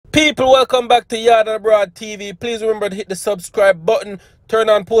People, welcome back to YaadAndAbroadTV. Please remember to hit the subscribe button, turn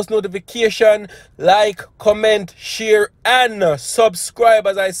on post notification, like, comment, share, and subscribe.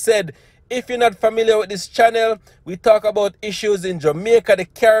 As I said, if you're not familiar with this channel, we talk about issues in Jamaica, the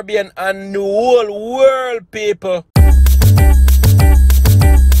Caribbean, and the whole world, people.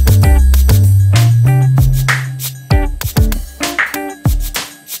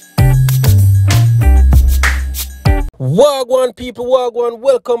 Wagwan people, wagwan,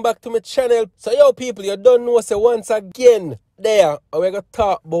 welcome back to my channel. So yo people, you don't know, so once again there we're gonna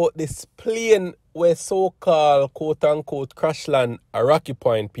talk about this plane where so-called quote-unquote crash land a Rocky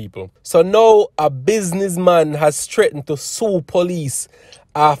Point, people. So now a businessman has threatened to sue police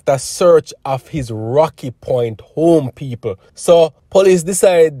after search of his Rocky Point home, people. So police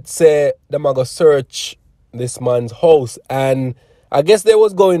decide say them are gonna search this man's house, and I guess they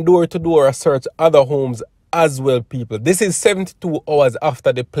was going door to door to search other homes as well, people. This is 72 hours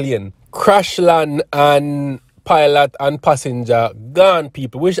after the plane crash land and pilot and passenger gone,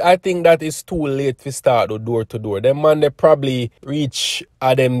 people, which I think that is too late to start the door to door. Them man, they probably reach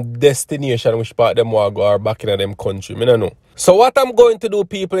at them destination, which part them want go or back in them country. I don't know. So what I'm going to do,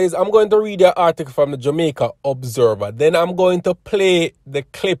 people, is I'm going to read an article from the Jamaica Observer. Then I'm going to play the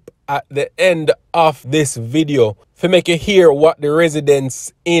clip at the end of this video to make you hear what the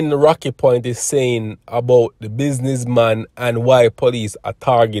residents in Rocky Point is saying about the businessman and why police are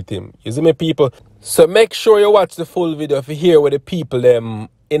targeting him. You see me, people? So make sure you watch the full video to hear what the people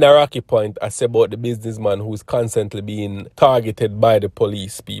in a Rocky Point are say about the businessman who's constantly being targeted by the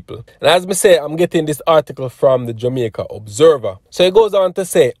police, people. And as me say, I'm getting this article from the Jamaica Observer. So it goes on to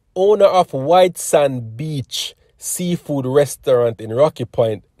say, owner of White Sand Beach seafood restaurant in Rocky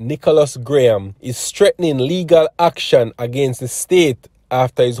Point, Nicholas Graham, is threatening legal action against the state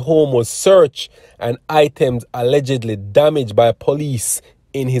after his home was searched and items allegedly damaged by police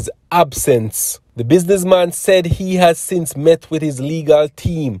in his absence. The businessman said he has since met with his legal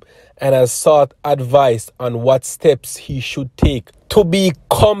team and has sought advice on what steps he should take to be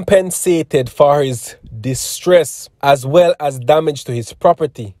compensated for his distress as well as damage to his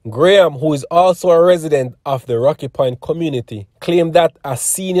property. Graham, who is also a resident of the Rocky Point community, claimed that a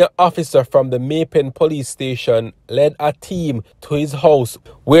senior officer from the Maypen police station led a team to his house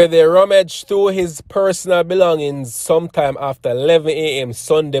where they rummaged through his personal belongings sometime after 11 a.m.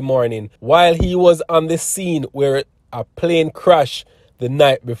 Sunday morning while he was on the scene where a plane crashed the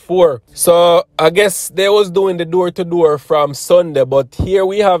night before. So I guess they was doing the door-to-door from Sunday, but here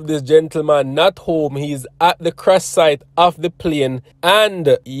we have this gentleman not home. He's at the crash site of the plane,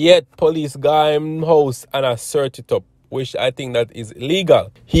 and yet police got him house and I searched it up, which I think that is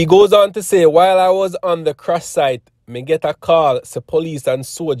illegal. He goes on to say, while I was on the crash site, me get a call, so police and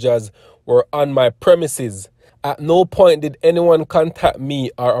soldiers were on my premises. At no point did anyone contact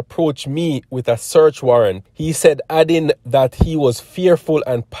me or approach me with a search warrant. He said, adding that he was fearful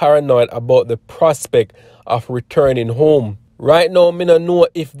and paranoid about the prospect of returning home. Right now, me don't know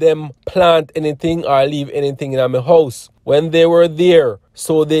if them plant anything or leave anything in my house when they were there,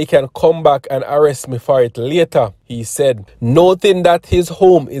 so they can come back and arrest me for it later, he said, noting that his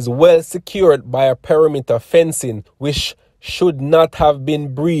home is well secured by a perimeter fencing, which should not have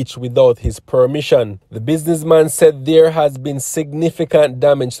been breached without his permission. The businessman said there has been significant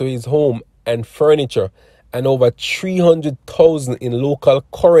damage to his home and furniture, and over $300,000 in local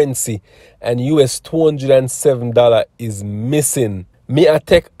currency and US $207 is missing. Me I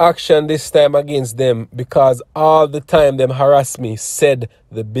take action this time against them because all the time them harass me, said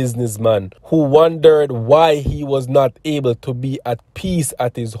the businessman, who wondered why he was not able to be at peace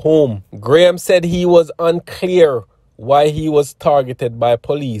at his home. Graham said he was unclear why he was targeted by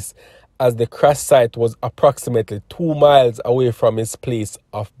police, as the crash site was approximately 2 miles away from his place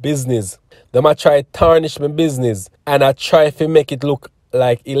of business. Them I try tarnish my business, and I try to make it look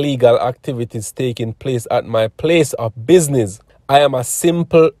like illegal activities taking place at my place of business. I am a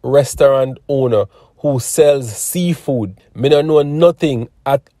simple restaurant owner who sells seafood. Me don't know nothing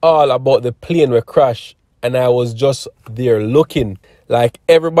at all about the plane we crashed, and I was just there looking like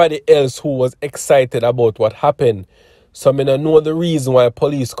everybody else who was excited about what happened. So I don't know the reason why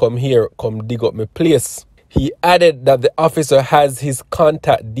police come here, come dig up my place. He added that the officer has his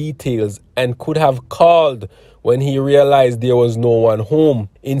contact details and could have called when he realized there was no one home.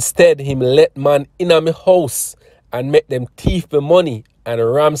 Instead, him let man in my house and make them thief my money and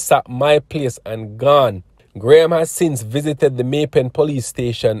ransack my place and gone. Graham has since visited the Maypen police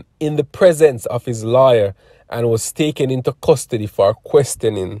station in the presence of his lawyer and was taken into custody for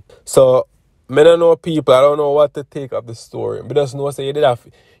questioning. So I don't know, people, I don't know what to take of the story. But just know say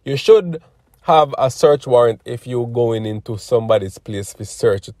you should have a search warrant if you're going into somebody's place to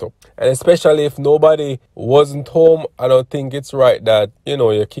search it up. And especially if nobody wasn't home, I don't think it's right that, you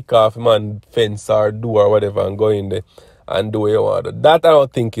know, you kick off man fence or door or whatever and go in there and do what you want. That I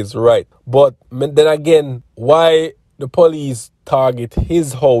don't think is right. But then again, why the police target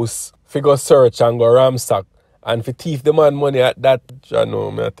his house, figure search and go ransack and for thief the man money at that? I know,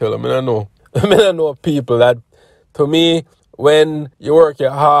 I tell them, I know. I know people that, to me, when you work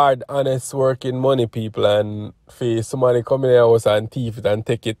your hard, honest working money, people, and for somebody come in your house and thief it and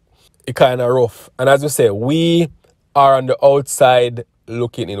take it, it kind of rough. And as we say, we are on the outside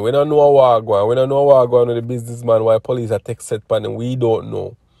looking in. We don't know what going on. We don't know what going on with the businessman, why police are take set pan, and we don't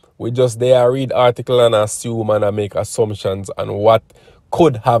know. We just there read article and assume and make assumptions on what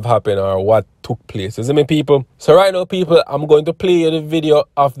could have happened or what took place. You see me, people? So right now, people, I'm going to play you the video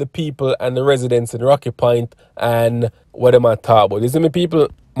of the people and the residents in Rocky Point and what them are talking about. You see me, people?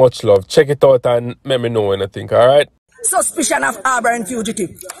 Much love. Check it out and let me know when I think, alright? Suspicion of harboring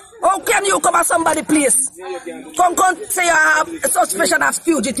fugitive. How can you come at somebody's place? Come say you have a suspicion of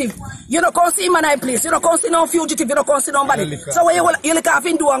fugitive. You don't come see man in place. You don't come see no fugitive. You don't come see nobody. So when you look at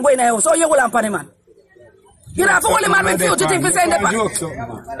him do and go in the house, so you will have a man. You don't have to hold him man with fugitive to send the back.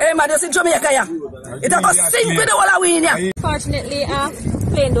 Hey man, this is Jamaica, yeah. It has to sink with the whole of we in here. Fortunately,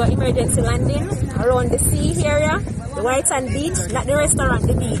 plane do emergency landing around the sea area, the White Sand Beach, not the restaurant,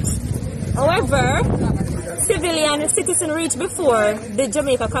 the beach. However, citizen reached before the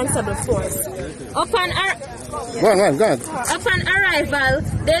Jamaica Constable Force. Upon arrival,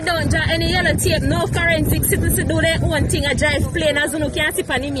 they don't draw any yellow tape, no forensic. Citizens do their own thing, a drive plane as you can't see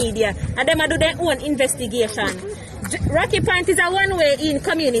on the media, and them do their own investigation. Rocky Point is a one-way in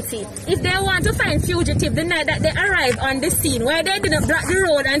community. If they want to find fugitive the night that they arrive on the scene, why they didn't block the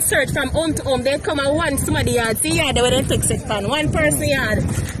road and search from home to home, they come and one somebody yard, see yard where they take it from, one person yard,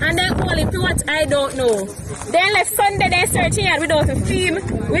 and they only to what I don't know. Then left Sunday they search yard without a film,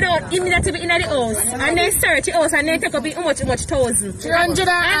 without immediately in the house, and they search the house and they take up much thousand. And they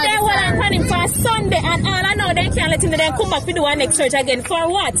hold on him for Sunday, and all I know they can't let him then come back to do a next search again. For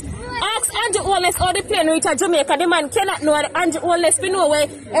what? Ask Andrew Wallace how the plane reach Jamaica. The man cannot know Andrew Wallace we know where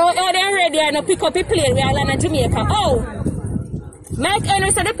they ready and pick up the plane we are land in Jamaica. Oh! Mike Henry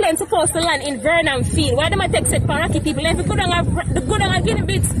said the plane supposed to land in Vernon Field. Why them take set for Rocky people? If you go down and Guinea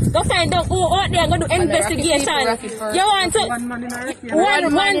bits, go find out who out there and go do investigation. You want to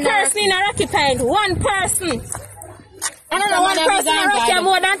one person in a Rocky Point. One person. I don't know, one person in Rocky,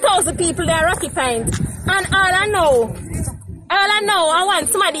 more than 1,000 people there Rocky Point. And all I know, I want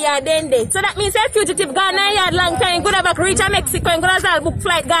somebody here then day. So that means a fugitive gone a yard long time, good have reach Mexico and good as book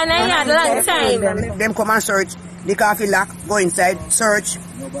flight gone a yard long time. Them come and search, the coffee lock, go inside, search,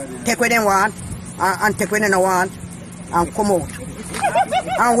 take what they want, and take what they don't want, and come out.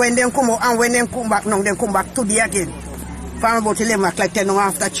 And when them come out, and when them come back, now them come back today again. From about 11 o'clock, 10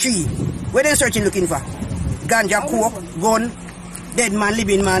 after 3. What they searching looking for? Ganja, coke, gun, dead man,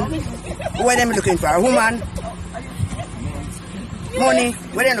 living man. What them looking for? A woman? Money,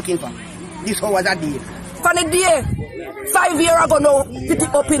 what are they looking for? This was a day. For the day, 5 years ago now, it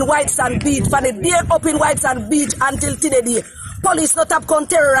up in White Sand Beach. For the day up in White Sand Beach until today, police not up come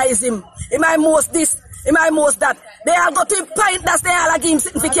terrorize him. He might most this, he might most that. They all got him pint, that's they all give him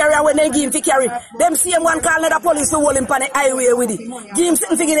sitting for carry, and when they give him for carry, them same one call the police to hold him on the highway with it. Give him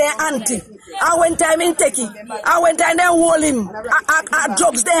sitting for their auntie. And when time in Techie, and when time they hold him,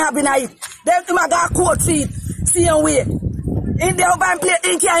 drugs they have in it. Then him got a court feet, see him way. In the urban play,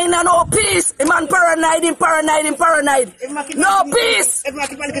 in here, no peace. A man paranoid. No peace.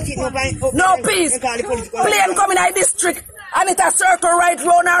 No peace. Plane coming out district, and it a circle right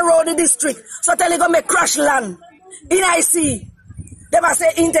round and round the district. So tell you go make crash land. In IC, they must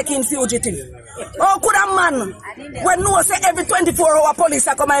say intake in fugitive. Oh, could a man, when no say every 24-hour police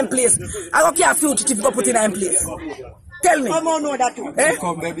are come in place, I go care fugitive go put in place. Tell me. Eh?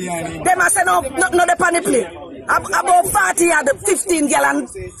 They must say no the panic play. About 40 and 15 gallon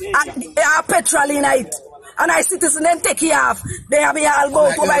petrol in it. And I citizen then take it off. They have a all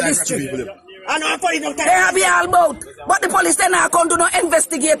boat for my district. They have a all boat. But the police then come do no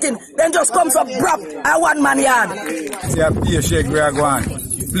investigating. Then just comes up abrupt at one man yard. See a peer shake we are going.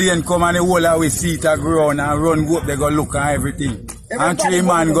 Plane come and the whole of we seat a ground and run go up, they go look at everything. And 3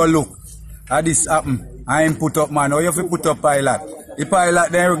 man go look. How this happen? I ain't put up man. Or you have to put up pilot. The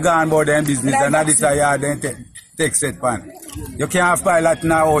pilot then gone about their business and at this yard then take set pan. You can't have pilot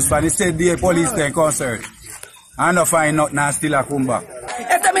in a house pan. He said the police then concerned. And no find nothing and still a come back.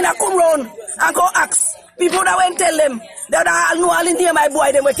 If them in a come round and go ask, people that won't tell them, they don't know all in there my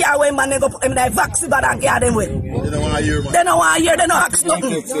boy, them we can't wait man, they go in the vaccine but and care them with. They don't want to hear, they don't ask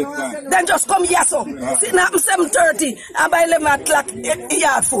nothing. Then just come here, so. Sitting at 7:30 and by 11 o'clock, a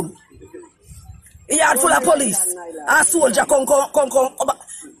yard full. A yard full of police. And soldier come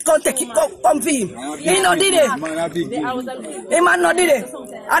take it, come for him. He no did it. He man no did it.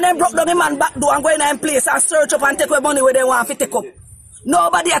 And then broke down the man back door and go in and place and search up and take away money where they want to take up.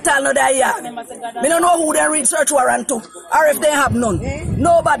 Nobody at all know that here. Me don't know who they read search warrant to, or if they have none.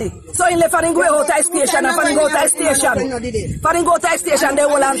 Nobody. So in left and go out to station, and go to station, they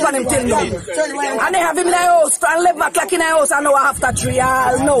will hand for him till now. And they have him in the house from 11 o'clock in the house, and now after 3,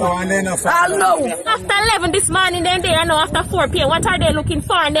 I'll know. I'll know. After 11 this morning, then they know after 4 p.m. What are they looking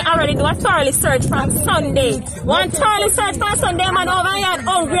for? And they already do a thoroughly search from Sunday. One thoroughly search from Sunday, man over here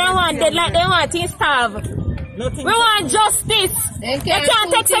hungry and wanted like they want to starve. We want justice. They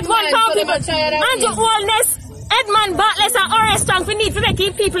can't accept 1,000 people. And your wellness, Edmund Bartless and Orange Strong, we need to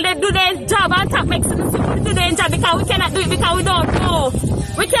keep people that do their job and talk make people do their job because we cannot do it because we don't know.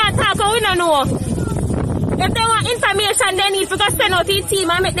 We can't talk because we don't know. If they want information, they need to go send out to the team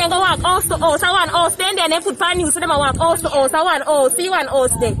and make them go walk house to house. I want house then they put for news so them walk house to house. I want house. See one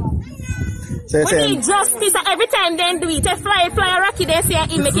house there. We need justice every time they do it. If fly a rocky, they say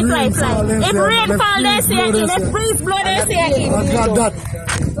it, make it fly. If rain fall, they say it. If breeze blow, they say it. I got that.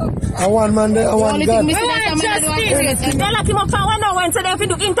 I want man there, I want God. We want justice. They lock him up for 1 hour, so they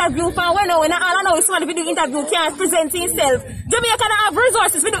do interview for 1 hour. And all I know is somebody if you do interview can't present himself. Jamaica don't have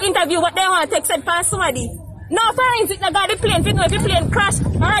resources to do interview, what they want to accept for somebody. No forensic, they got the plane, if the plane crash,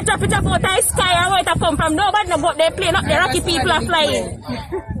 or drop it up out of the sky, or where it come from. Nobody know about their plane up there, rocky people are flying.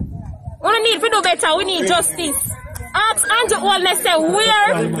 We need to do better, we need justice. Ask Andrew Wellness say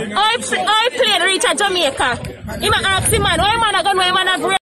where I plane reach Jamaica. He might ask him man, why man are going, why man are